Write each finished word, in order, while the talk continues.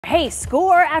Hey,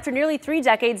 score! After nearly 3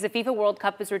 decades, the FIFA World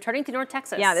Cup is returning to North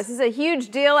Texas. Yeah, this is a huge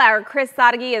deal. Our Chris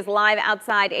Sadeghi is live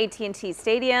outside AT&T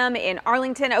Stadium in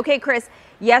Arlington. Okay, Chris,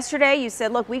 yesterday you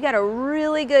said, look, we got a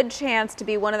really good chance to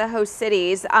be one of the host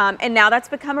cities, and now that's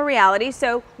become a reality,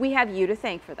 so we have you to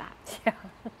thank for that. Yeah.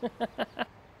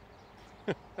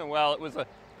 Well, it was a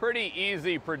pretty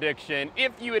easy prediction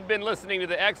if you had been listening to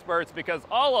the experts, because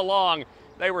all along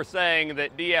they were saying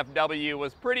that DFW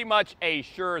was pretty much a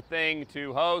sure thing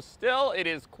to host. Still, it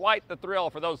is quite the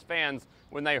thrill for those fans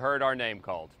when they heard our name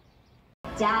called.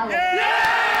 Dallas.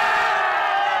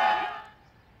 Yeah!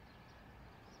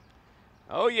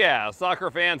 Oh yeah, soccer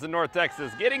fans in North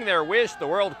Texas getting their wish. The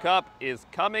World Cup is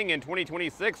coming in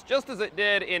 2026, just as it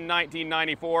did in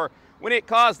 1994, when it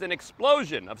caused an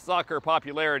explosion of soccer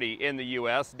popularity in the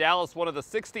U.S. Dallas, one of the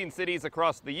 16 cities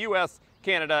across the U.S.,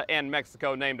 Canada, and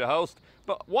Mexico named to host,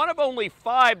 but one of only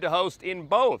 5 to host in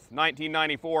both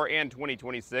 1994 and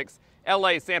 2026.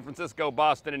 L.A., San Francisco,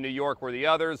 Boston, and New York were the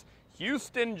others.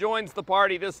 Houston joins the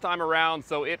party this time around,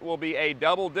 so it will be a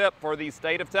double dip for the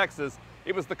state of Texas.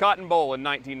 It was the Cotton Bowl in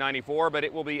 1994, but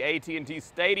it will be AT&T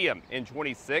Stadium in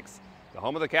 26. The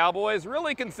home of the Cowboys,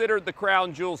 really considered the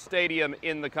crown jewel stadium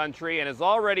in the country, and has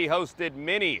already hosted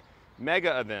many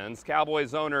mega events.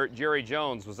 Cowboys owner Jerry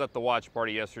Jones was at the watch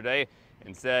party yesterday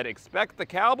and said, expect the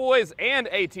Cowboys and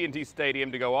AT&T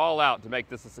Stadium to go all out to make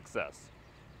this a success.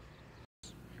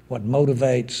 What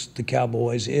motivates the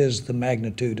Cowboys is the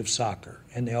magnitude of soccer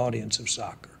and the audience of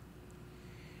soccer.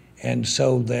 And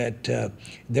so that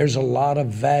there's a lot of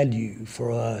value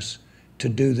for us to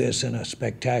do this in a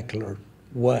spectacular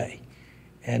way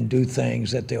and do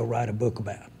things that they'll write a book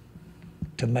about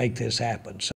to make this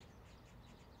happen.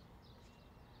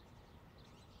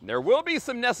 There will be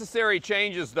some necessary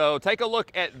changes, though. Take a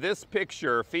look at this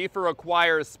picture. FIFA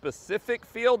requires specific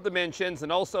field dimensions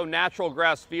and also natural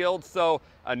grass fields, so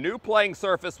a new playing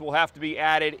surface will have to be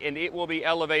added, and it will be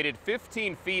elevated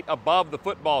 15 feet above the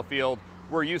football field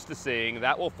we're used to seeing.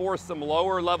 That will force some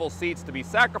lower level seats to be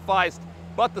sacrificed,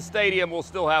 but the stadium will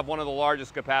still have one of the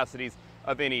largest capacities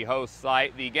of any host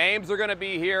site. The games are going to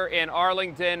be here in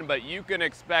Arlington, but you can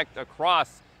expect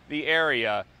across the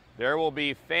area there will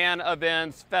be fan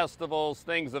events, festivals,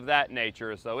 things of that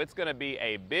nature. So it's going to be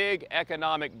a big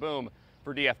economic boom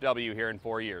for DFW here in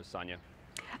 4 years, Sonia.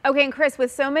 Okay, and Chris,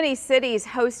 with so many cities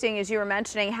hosting, as you were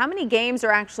mentioning, how many games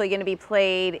are actually going to be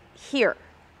played here?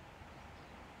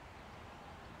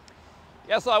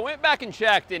 Yeah, so I went back and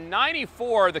checked. In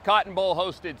 '94, the Cotton Bowl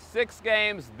hosted 6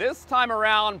 games. This time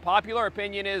around, popular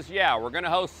opinion is, yeah, we're going to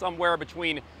host somewhere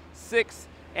between 6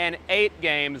 and 8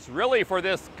 games. Really, for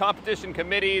this competition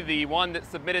committee, the one that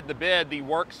submitted the bid, the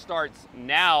work starts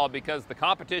now because the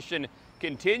competition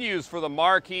continues for the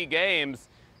marquee games.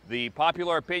 The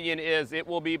popular opinion is it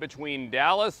will be between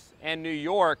Dallas and New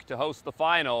York to host the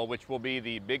final, which will be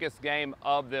the biggest game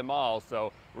of them all.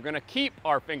 So we're going to keep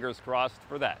our fingers crossed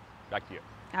for that. Back to you.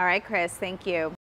 All right, Chris, thank you.